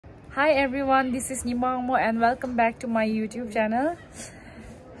Hi everyone, this is Nimangmo and welcome back to my YouTube channel.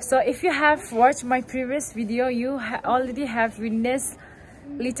 So if you have watched my previous video, you already have witnessed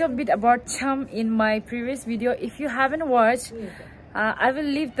little bit about Cham in my previous video. If you haven't watched, I will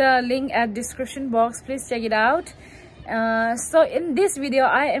leave the link at description box. Please check it out. So in this video,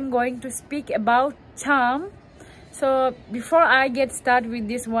 I am going to speak about Cham. So before I get started with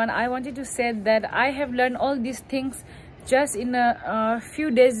this one, I wanted to say that I have learned all these things just in a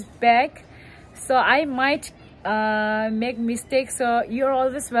few days back, so I might make mistakes, so you're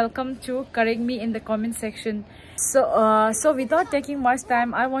always welcome to correct me in the comment section. So without taking much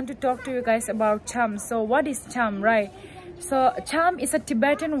time, I want to talk to you guys about Cham. So what is Cham, right? So Cham is a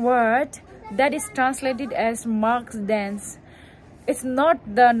Tibetan word that is translated as marks dance. It's not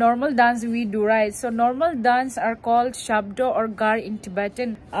the normal dance we do, right? So normal dance are called shabdo or gar in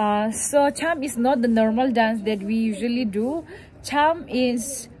Tibetan. So Cham is not the normal dance that we usually do. Cham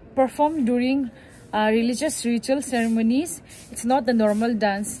is performed during religious ritual ceremonies. It's not the normal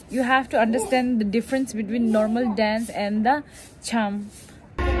dance. You have to understand the difference between normal dance and the Cham.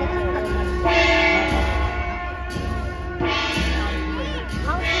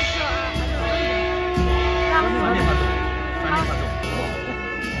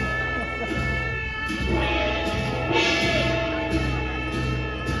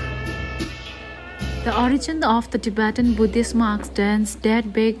 The origin of the Tibetan Buddhist marks dance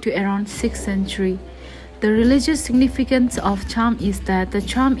date back to around 6th century. The religious significance of Cham is that the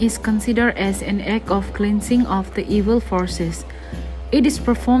Cham is considered as an act of cleansing of the evil forces. It is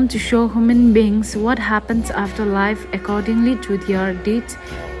performed to show human beings what happens after life accordingly to their deeds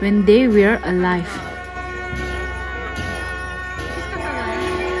when they were alive.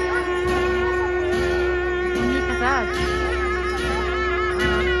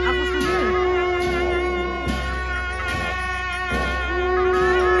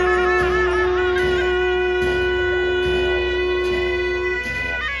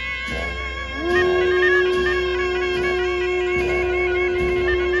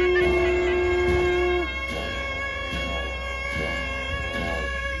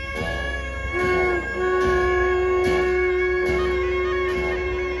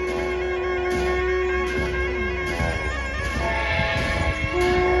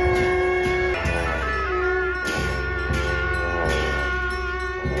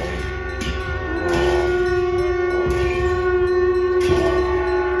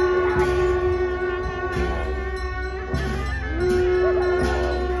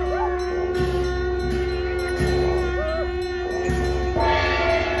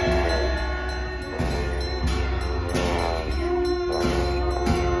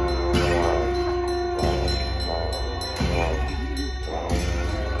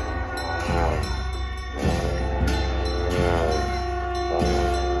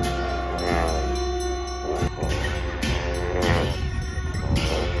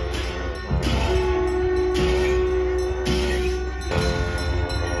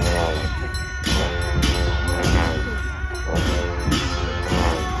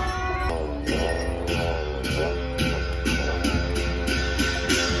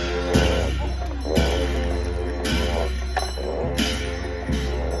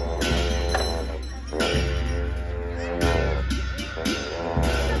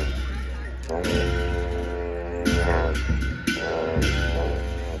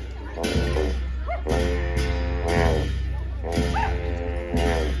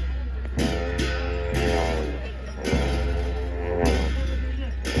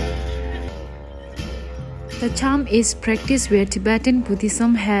 The Cham is practiced where Tibetan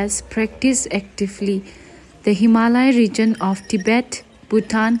Buddhism has practiced actively. The Himalaya region of Tibet,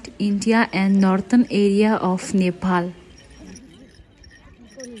 Bhutan, India and northern area of Nepal.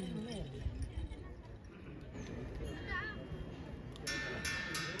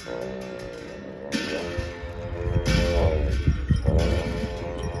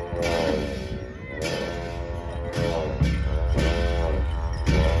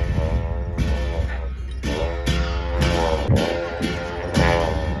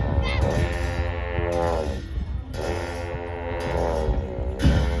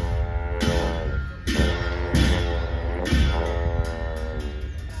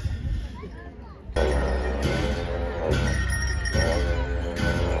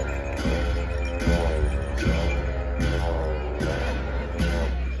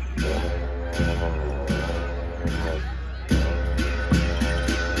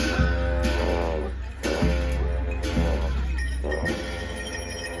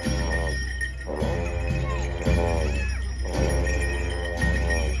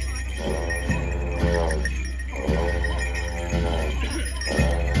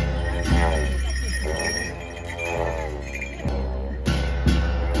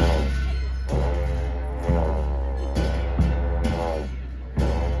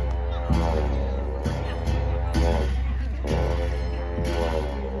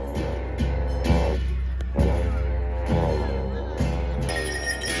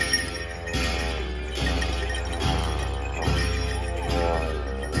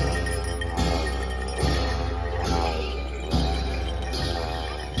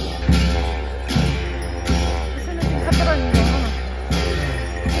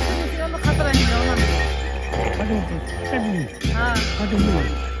 À, có đúng rồi.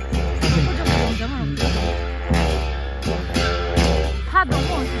 hát đúng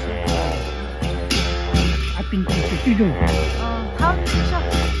không? À, pin cũng sẽ chưa được. Hát sao?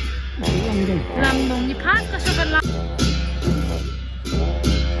 Làm đây. Làm đúng như hát có sao cần làm?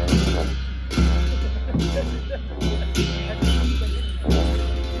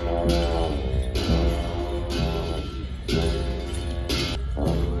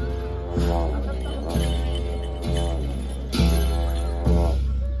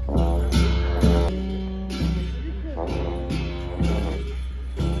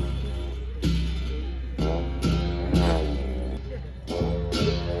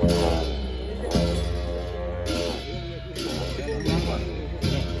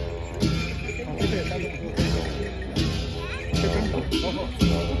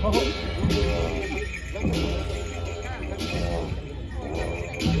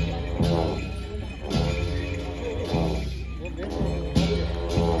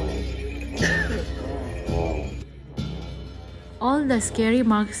 All the scary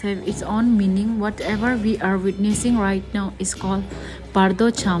marks have its own meaning. Whatever we are witnessing right now is called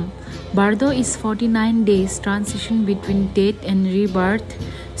Bardo Cham. Bardo is 49 days transition between death and rebirth.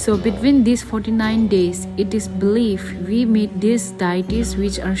 So between these 49 days, it is believed we meet these deities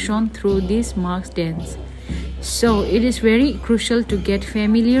which are shown through this marks dance. So it is very crucial to get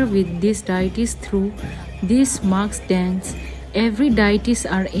familiar with these deities through this marks dance. Every deities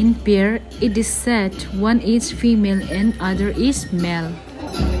are in pair. It is said one is female and other is male.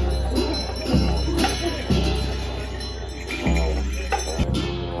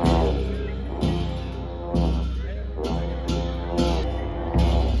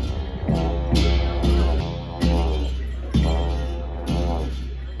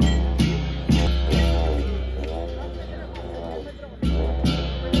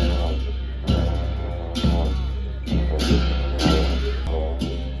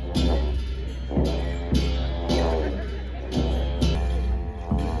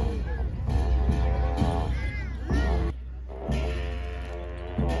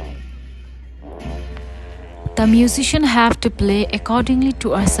 The musician have to play accordingly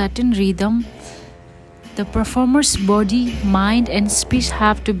to a certain rhythm. The performer's body, mind and speech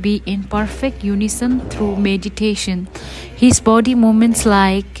have to be in perfect unison through meditation. His body movements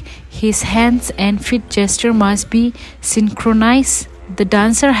like his hands and feet gesture must be synchronized. The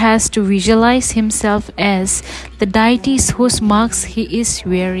dancer has to visualize himself as the deities whose marks he is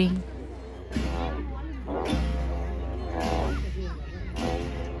wearing.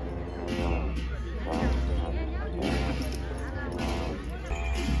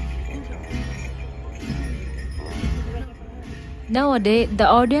 Nowadays, the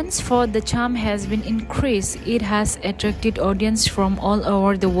audience for the Cham has been increased. It has attracted audience from all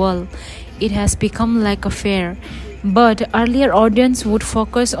over the world. It has become like a fair. But earlier audience would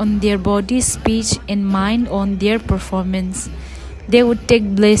focus on their body, speech and mind on their performance. They would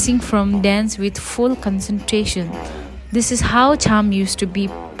take blessing from dance with full concentration. This is how Cham used to be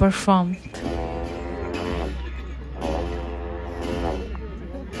performed.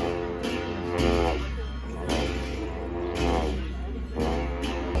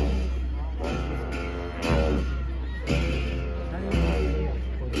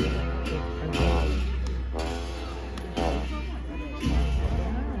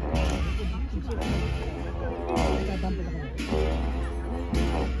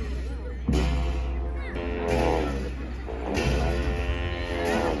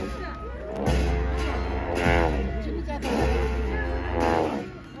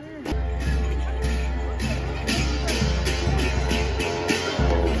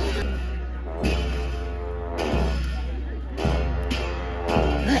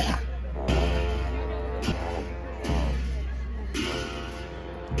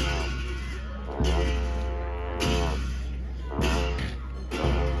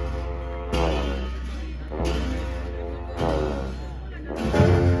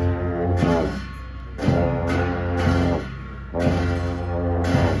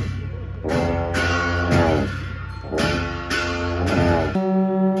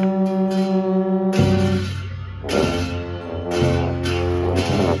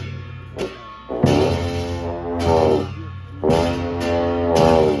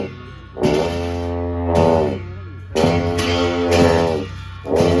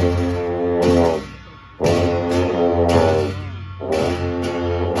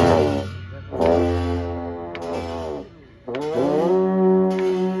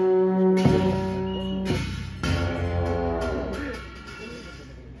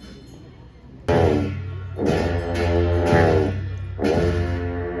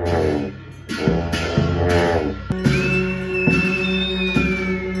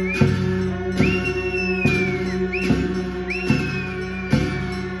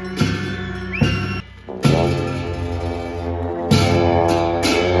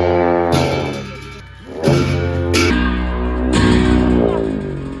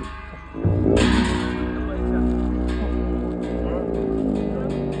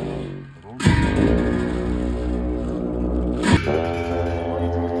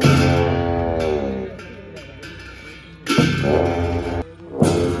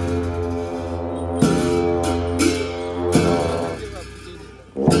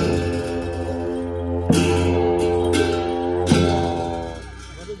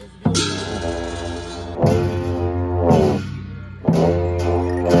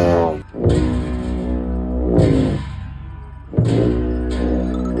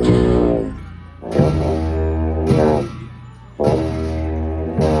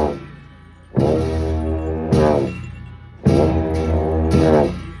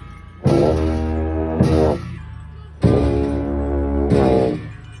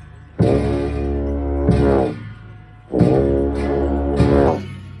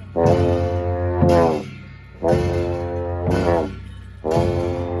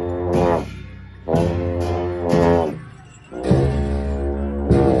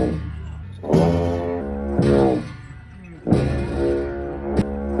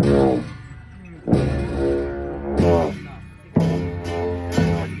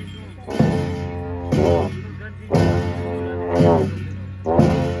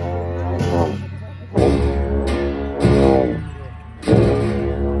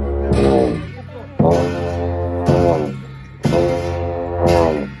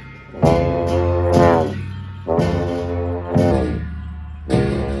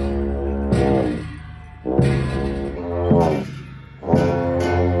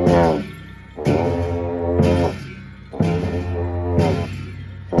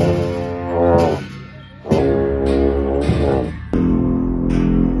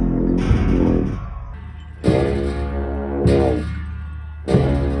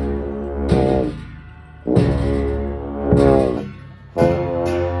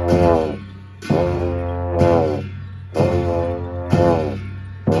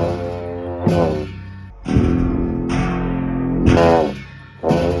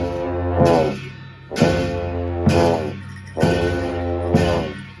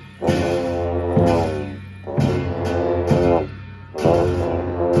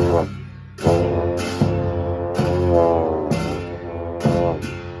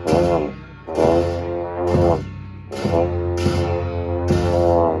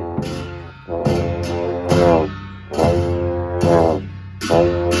 Omnio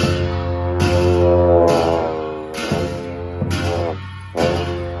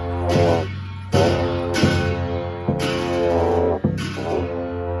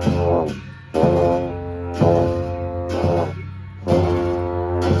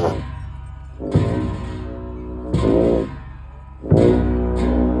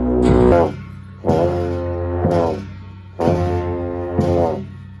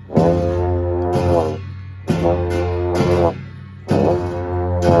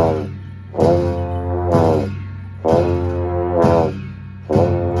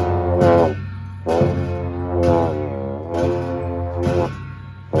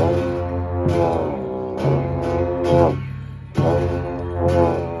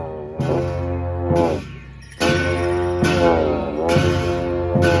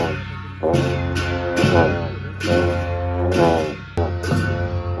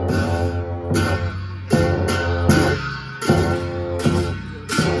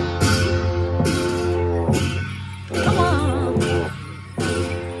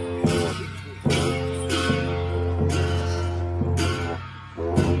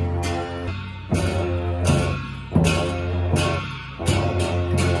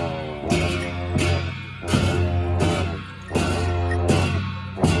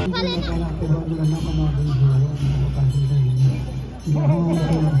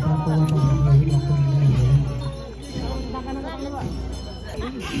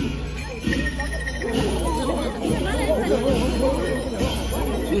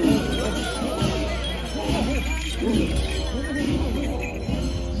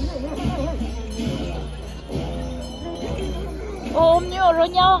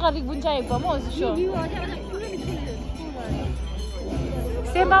ronya karik buncai pa mo so.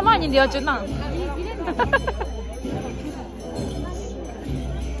 Se mama ni dia chuna.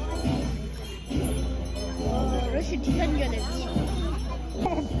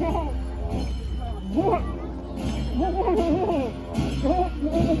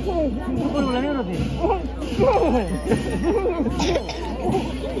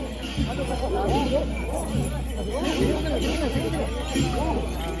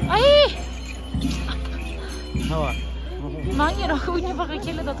 Ay! Mangi aku punya pakai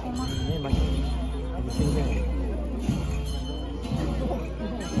kele dah rumah.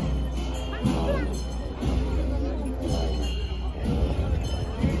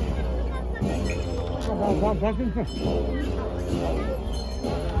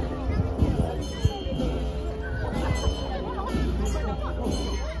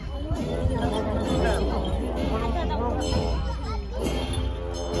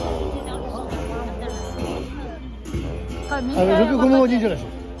 여기 구멍 어딘 줄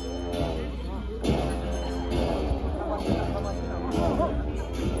알았어?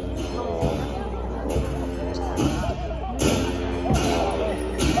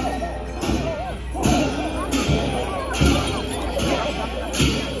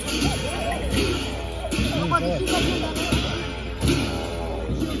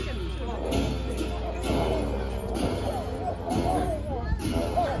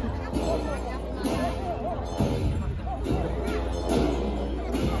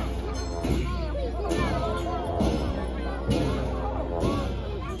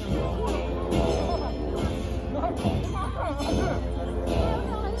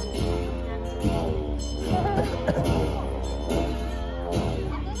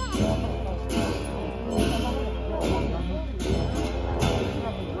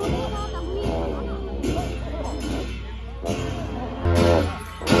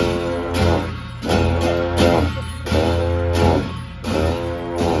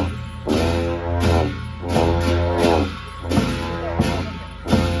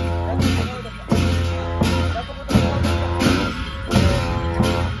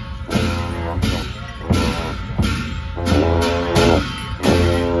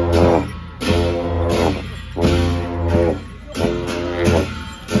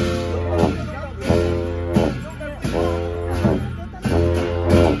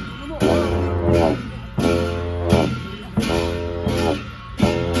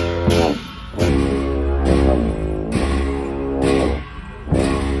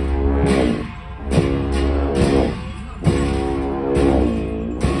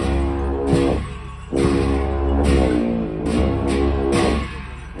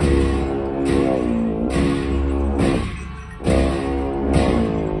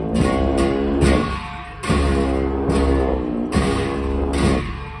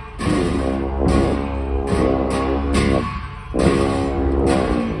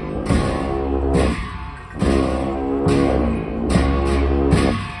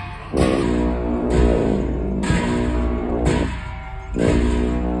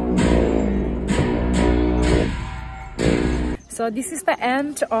 So this is the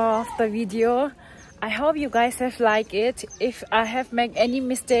end of the video. I hope you guys have liked it. If I have made any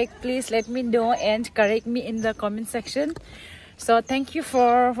mistake, please let me know and correct me in the comment section. So thank you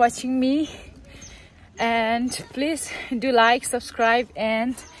for watching me, and please do like, subscribe,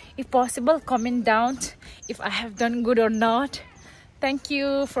 and if possible comment down if I have done good or not. Thank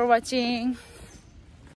you for watching.